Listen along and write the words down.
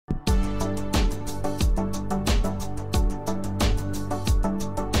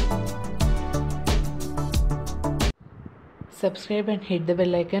subscribe and hit the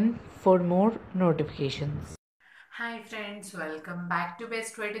bell icon for more notifications. Hi friends, welcome back to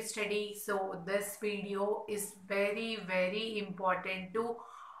Best Way to Study. So this video is very important to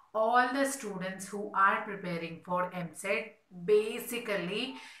all the students who are preparing for Eamcet.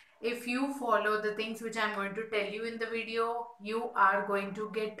 Basically, if you follow the things which I'm going to tell you in the video, you are going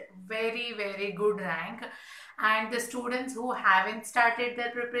to get very good rank. And the students who haven't started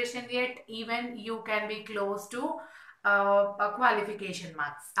their preparation yet, even you can be close to a qualification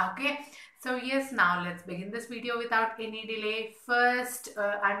marks. Okay, so yes, now let's begin this video without any delay. First,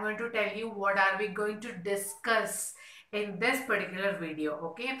 I'm going to tell you what are we going to discuss in this particular video.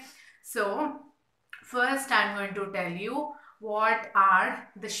 Okay, so first I'm going to tell you what are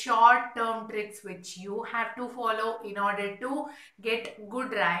the short term tricks which you have to follow in order to get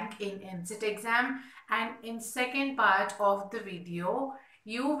good rank in Eamcet exam, and in second part of the video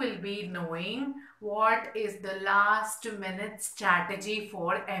you will be knowing what is the last minute strategy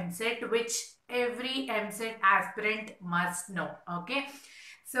for Eamcet which every Eamcet aspirant must know. Okay,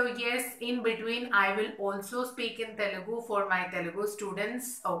 so yes, in between I will also speak in Telugu for my Telugu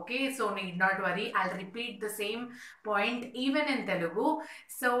students. Okay, so need not worry, I'll repeat the same point even in Telugu.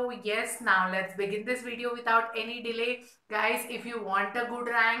 So yes, now let's begin this video without any delay. Guys, if you want a good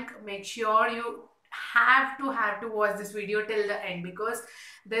rank, make sure you have to watch this video till the end, because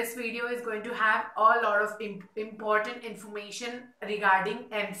this video is going to have a lot of important information regarding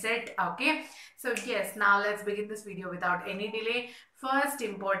Eamcet. Okay, so yes, now let's begin this video without any delay. First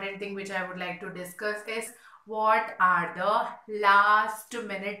important thing which I would like to discuss is what are the last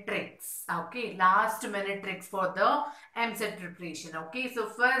minute tricks. Okay, last minute tricks for the Eamcet preparation. Okay, so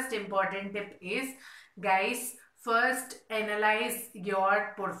first important tip is, guys, first analyze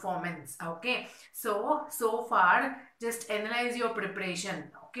your performance. Okay, so far just analyze your preparation.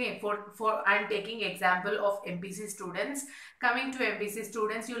 Okay, for I'm taking example of MPC students. Coming to MPC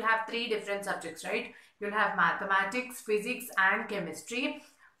students, you'll have three different subjects, right? You'll have mathematics, physics and chemistry.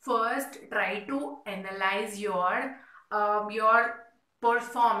 First, try to analyze your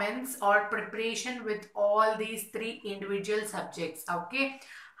performance or preparation with all these three individual subjects. Okay,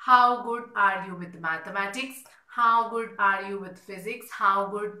 how good are you with mathematics? How good are you with physics? How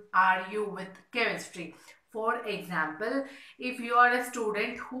good are you with chemistry? For example, if you are a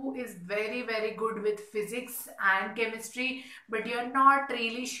student who is very good with physics and chemistry, but you're not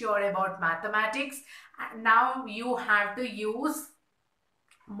really sure about mathematics, now you have to use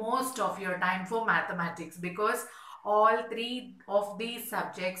most of your time for mathematics, because all three of these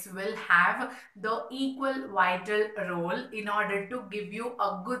subjects will have the equal vital role in order to give you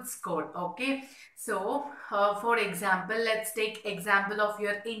a good score. Okay, so for example, let's take example of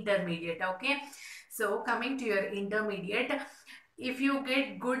your intermediate. Okay, so coming to your intermediate, if you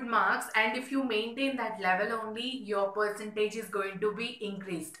get good marks and if you maintain that level only, your percentage is going to be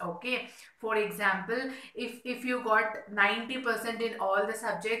increased. Okay, for example, if you got 90% in all the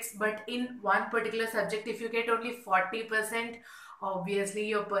subjects, but in one particular subject if you get only 40%, obviously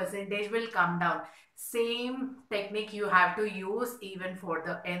your percentage will come down. Same technique you have to use even for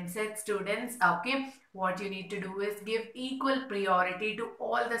the Eamcet students. Okay, what you need to do is give equal priority to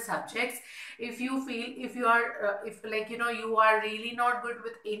all the subjects. If you feel, if you are if like you are really not good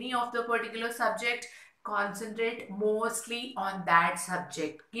with any of the particular subject, concentrate mostly on that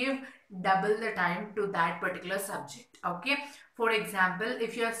subject. Give double the time to that particular subject. Okay, for example,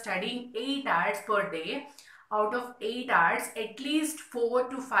 if you are studying 8 hours per day, out of 8 hours at least 4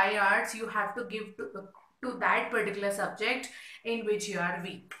 to 5 hours you have to give to that particular subject in which you are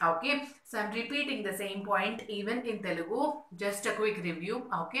weak. Okay, so I'm repeating the same point even in Telugu, just a quick review.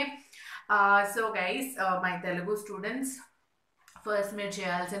 Okay, so guys, my Telugu students, first మీరు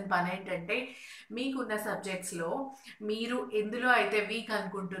చేయాల్సిన పని ఏంటంటే, మీకున్న సబ్జెక్ట్స్లో మీరు ఎందులో అయితే week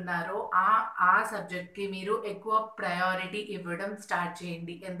అనుకుంటున్నారో ఆ సబ్జెక్ట్కి మీరు ఎక్కువ ప్రయారిటీ ఇవ్వడం స్టార్ట్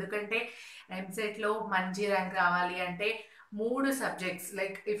చేయండి. ఎందుకంటే ఎంసెట్లో మంచి ర్యాంక్ రావాలి అంటే 3 subjects,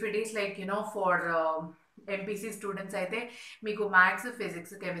 like if it is like for MPC students అయితే మీకు మ్యాథ్స్,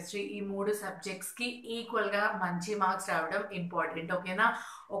 ఫిజిక్స్, కెమిస్ట్రీ ఈ 3 సబ్జెక్ట్స్కి ఈక్వల్గా మంచి మార్క్స్ రావడం ఇంపార్టెంట్. ఓకేనా,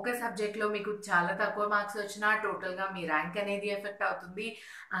 ఒక సబ్జెక్ట్లో మీకు చాలా తక్కువ మార్క్స్ వచ్చినా టోటల్గా మీ ర్యాంక్ అనేది ఎఫెక్ట్ అవుతుంది.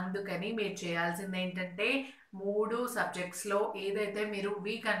 అందుకని మీరు చేయాల్సింది ఏంటంటే, 3 సబ్జెక్ట్స్లో ఏదైతే మీరు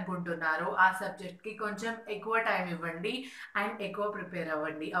వీక్ అనుకుంటున్నారో ఆ సబ్జెక్ట్కి కొంచెం ఎక్కువ టైం ఇవ్వండి అండ్ ఎక్కువ ప్రిపేర్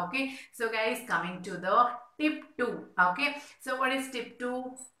అవ్వండి. Okay, so guys, coming to the tip 2. Okay, so what is tip 2?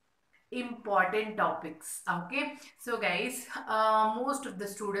 Important topics. Okay, so guys, most of the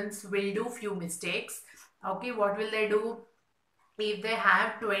students will do few mistakes. Okay, what will they do? If they have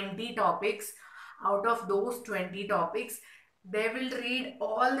 20 topics, out of those 20 topics, They will read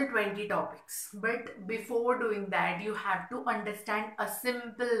all the 20 topics, but before doing that you have to understand a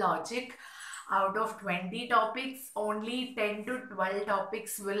simple logic. Out of 20 topics, only 10 to 12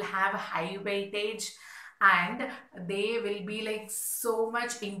 topics will have high weightage, and they will be like so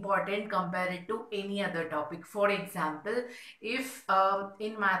much important compared to any other topic. For example, if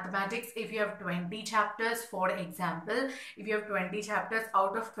in mathematics, if you have 20 chapters, for example, if you have 20 chapters,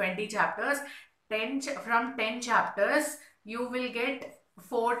 out of 20 chapters, from 10 chapters you will get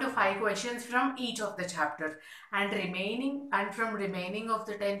 4 to 5 questions from each of the chapters, and from remaining of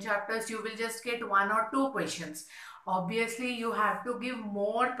the 10 chapters you will just get 1 or 2 questions. Obviously you have to give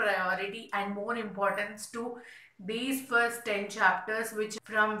more priority and more importance to these first 10 chapters,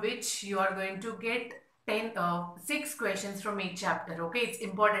 which you are going to get 6 questions from each chapter. Okay, it's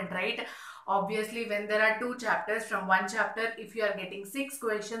important, right? Obviously when there are 2 chapters, from one chapter if you are getting 6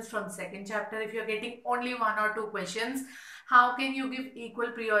 questions, from second chapter if you are getting only 1 or 2 questions, how can you give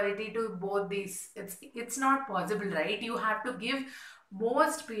equal priority to both these? It's not possible, right? You have to give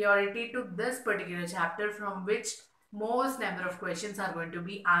most priority to this particular chapter, from which most number of questions are going to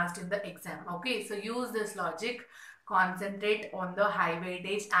be asked in the exam. Okay, so use this logic, concentrate on the high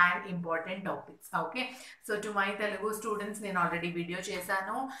weightage and important topics. Okay, so to my Telugu students, నేను already video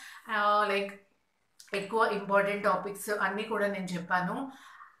చేశాను. Like ఎక్కువ important topics అన్నీ కూడా నేను చెప్పాను.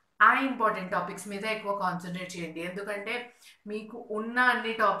 ఆ important topics మీద ఎక్కువ కాన్సన్ట్రేట్ చేయండి, ఎందుకంటే మీకు ఉన్న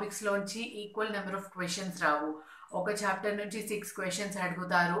అన్ని టాపిక్స్లోంచి ఈక్వల్ నెంబర్ ఆఫ్ క్వశ్చన్స్ రావు. ఒక చాప్టర్ నుంచి 6 క్వశ్చన్స్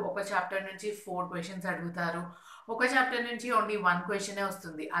అడుగుతారు, ఒక చాప్టర్ నుంచి 4 క్వశ్చన్స్ అడుగుతారు, ఒక చాప్టర్ నుంచి ఓన్లీ 1 క్వశ్చనే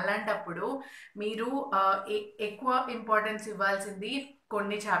వస్తుంది. అలాంటప్పుడు మీరు ఎక్కువ ఇంపార్టెన్స్ ఇవ్వాల్సింది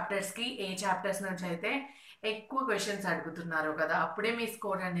కొన్ని చాప్టర్స్కి, ఏ చాప్టర్స్ నుంచి అయితే ఎక్కువ క్వశ్చన్స్ అడుగుతున్నారు కదా, అప్పుడే మీ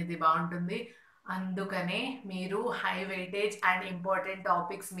స్కోర్ అనేది బాగుంటుంది. అందుకనే మీరు high weightage and important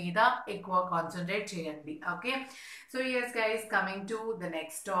topics మీద ఎక్కువ కాన్సన్ట్రేట్ చేయండి. Okay, so yes guys, coming to the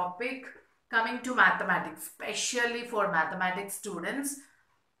next topic, coming to mathematics, especially for mathematics students,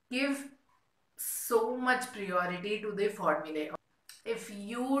 give so much priority to the formulae. If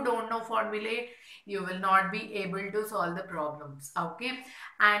you don't know formulae, you will not be able to solve the problems. Okay,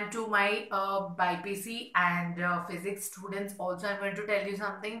 and to my BPC and physics students also, I'm going to tell you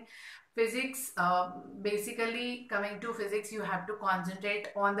something. Physics, basically coming to physics, you have to concentrate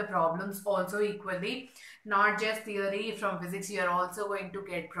on the problems also equally, not just theory. From physics you are also going to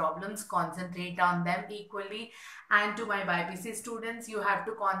get problems, concentrate on them equally. And to my BPC students, you have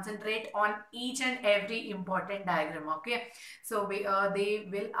to concentrate on each and every important diagram. Okay, so they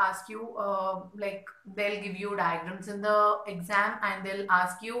will ask you like they'll give you diagrams in the exam, and they'll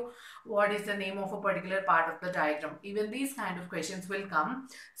ask you what is the name of a particular part of the diagram. Even these kind of questions will come.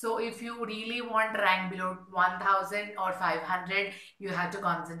 So if you really want rank below 1000 or 500, you have to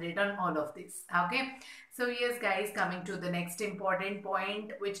concentrate on all of this. Okay, so yes guys, coming to the next important point,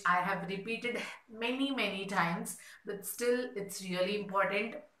 which I have repeated many times, but still it's really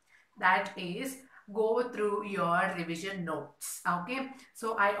important, that is, go through your revision notes. Okay, so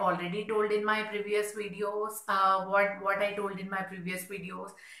I already told in my previous videos what I told in my previous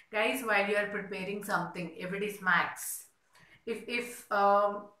videos. Guys, while you are preparing something, if it is maths, if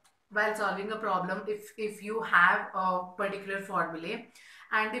while solving a problem, if you have a particular formula,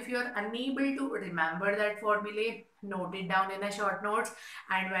 and if you are unable to remember that formula, note it down in a short notes,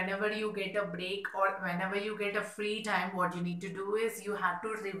 and whenever you get a break or whenever you get a free time, what you need to do is you have to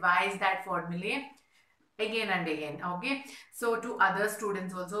revise that formula again and again. Okay, so to other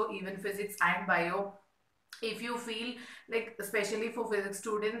students also, even physics and bio, if you feel like, especially for physics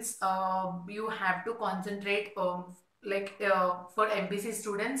students, you have to concentrate for MPC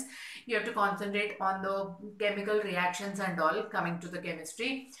students, you have to concentrate on the chemical reactions and all, coming to the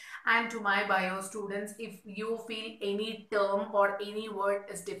chemistry. And to my bio students, if you feel any term or any word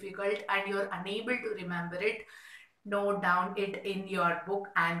is difficult and you're unable to remember it, note down it in your book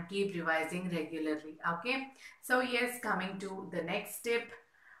and keep revising regularly. Okay, so yes, coming to the next step,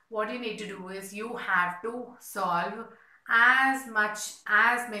 what you need to do is you have to solve as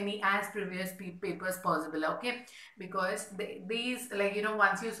many as previous papers possible. Okay, because these, like, you know,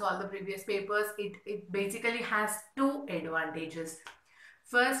 once you solve the previous papers, it basically has 2 advantages.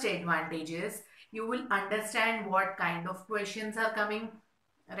 First advantage is you will understand what kind of questions are coming,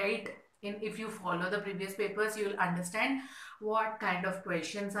 right? If you follow the previous papers, you will understand what kind of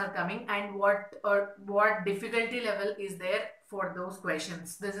questions are coming and what difficulty level is there for those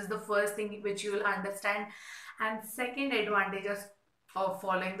questions. This is the first thing which you will understand. And second advantage of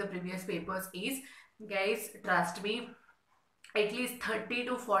following the previous papers is, guys, trust me, at least 30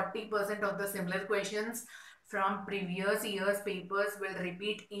 to 40% of the similar questions from previous years papers will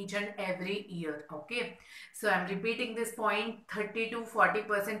repeat each and every year. Okay, so I'm repeating this point, 30 to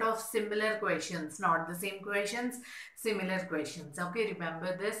 40% of similar questions, not the same questions, similar questions. Okay,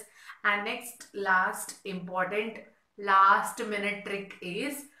 remember this. And next, last important last minute trick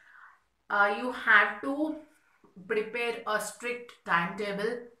is you have to prepare a strict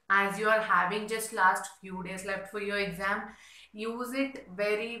timetable, as you are having just last few days left for your exam. Use it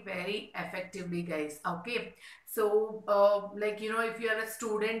very effectively, guys. Okay, so like if you are a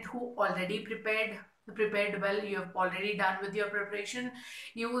student who already prepared well, you have already done with your preparation,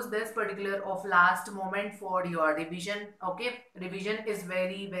 use this particular of last moment for your revision. Okay, revision is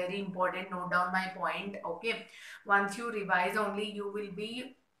very important. Note down my point. Okay, once you revise only, you will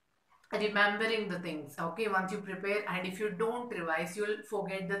be remembering the things. Okay, once you prepare, and if you don't revise, you'll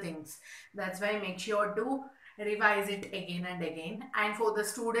forget the things. That's why make sure to revise it again and again. And for the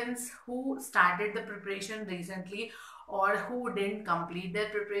students who started the preparation recently or who didn't complete their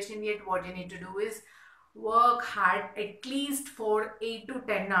preparation yet, what you need to do is work hard at least for 8 to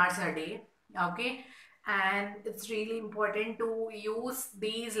 10 hours a day. Okay, and it's really important to use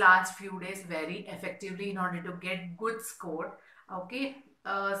these last few days very effectively in order to get good score. Okay,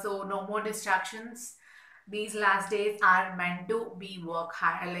 so no more distractions. These last days are meant to be work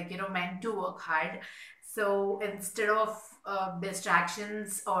hard, like meant to work hard. So instead of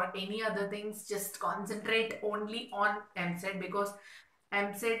distractions or any other things, just concentrate only on Eamcet, because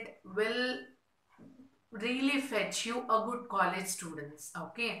Eamcet will really fetch you a good college students.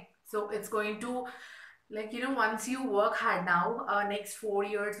 Okay, so it's going to, like once you work hard now, next 4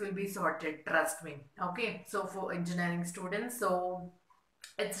 years will be sorted, trust me. Okay, so for engineering students, so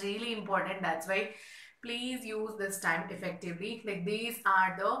it's really important. That's why please use this time effectively. Like these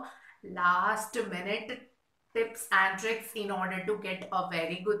are the last minute tips and tricks in order to get a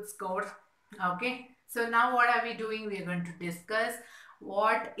very good score. Okay, so now what are we doing? We are going to discuss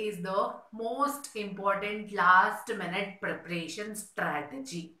what is the most important last minute preparation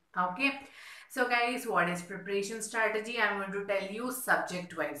strategy. Okay, so guys, what is preparation strategy? I'm going to tell you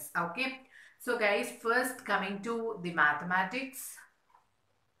subject wise. Okay, so guys, first coming to the mathematics,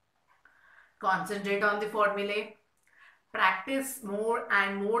 concentrate on the formulae, practice more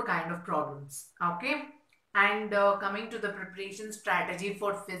and more kind of problems. Okay, and coming to the preparation strategy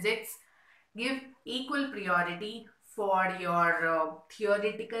for physics, give equal priority for your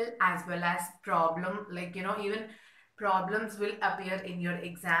theoretical as well as problem, like even problems will appear in your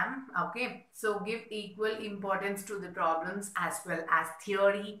exam. Okay, so give equal importance to the problems as well as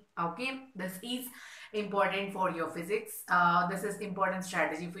theory. Okay, this is important for your physics. This is important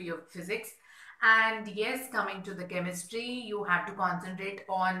strategy for your physics. And yes, coming to the chemistry, you have to concentrate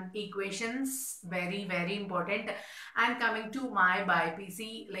on equations, very important. And coming to my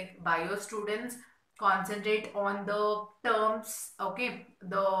BioPC, like bio students, concentrate on the terms. Okay,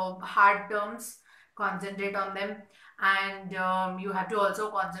 the hard terms, concentrate on them. And you have to also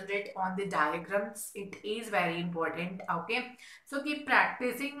concentrate on the diagrams. It is very important. Okay, so keep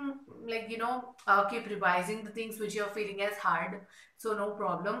practicing, like keep revising the things which you're feeling as hard. So no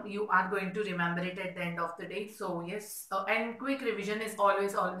problem, you are going to remember it at the end of the day. So yes, and quick revision is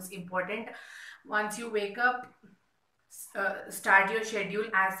always important. Once you wake up, start your schedule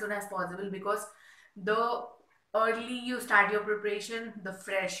as soon as possible, because the early you start your preparation, the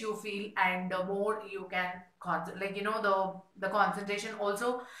fresh you feel, and the more you can like the concentration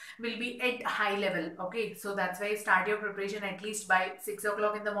also will be at high level. Okay, so that's why start your preparation at least by 6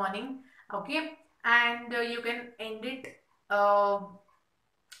 o'clock in the morning. Okay, and you can end it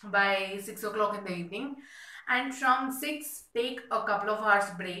by 6 o'clock in the evening, and from 6 take a couple of hours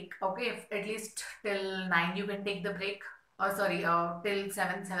break. Okay, at least till 9 you can take the break, or sorry, till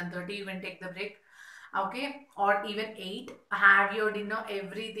 7:30 you can take the break. Okay, or even 8, have your dinner,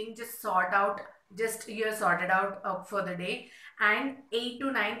 everything, just sort out, just you're sorted out for the day. And 8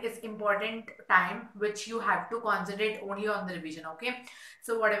 to 9 is important time which you have to concentrate only on the revision. Okay,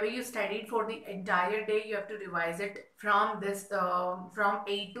 so whatever you studied for the entire day, you have to revise it from this from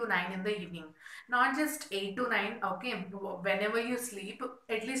 8 to 9 in the evening, not just 8 to 9. Okay, whenever you sleep,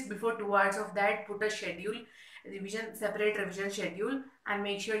 at least before 2 hours of that, put a schedule, revision, separate revision schedule, and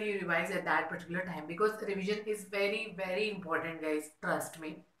make sure you revise at that particular time, because revision is very important, guys, trust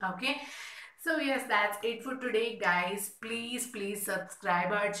me. Okay, so yes, that's it for today, guys. Please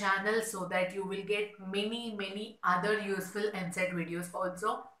subscribe our channel so that you will get many other useful Eamcet videos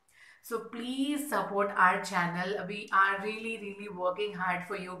also. So please support our channel. We are really working hard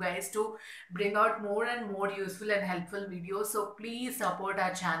for you guys to bring out more and more useful and helpful videos. So please support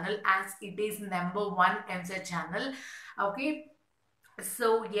our channel, as it is #1 Eamcet channel. Okay,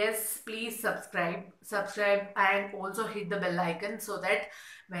 So yes, please subscribe and also hit the bell icon so that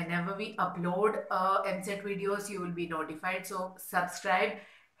whenever we upload MCET videos, you will be notified. So subscribe,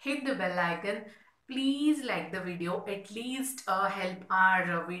 hit the bell icon. Please like the video. At least help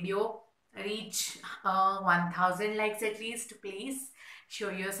our video reach 1000 likes at least. Please show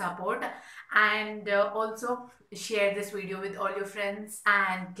your support and also share this video with all your friends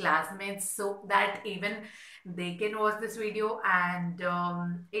and classmates so that even they can watch this video and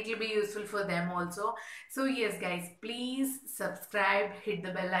it will be useful for them also. So yes guys, please subscribe, hit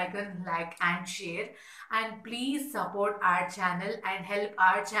the bell icon, like and share, and please support our channel and help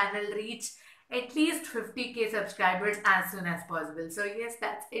our channel reach at least 50k subscribers as soon as possible. So yes,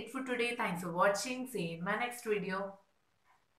 that's it for today. Thanks for watching. See you in my next video.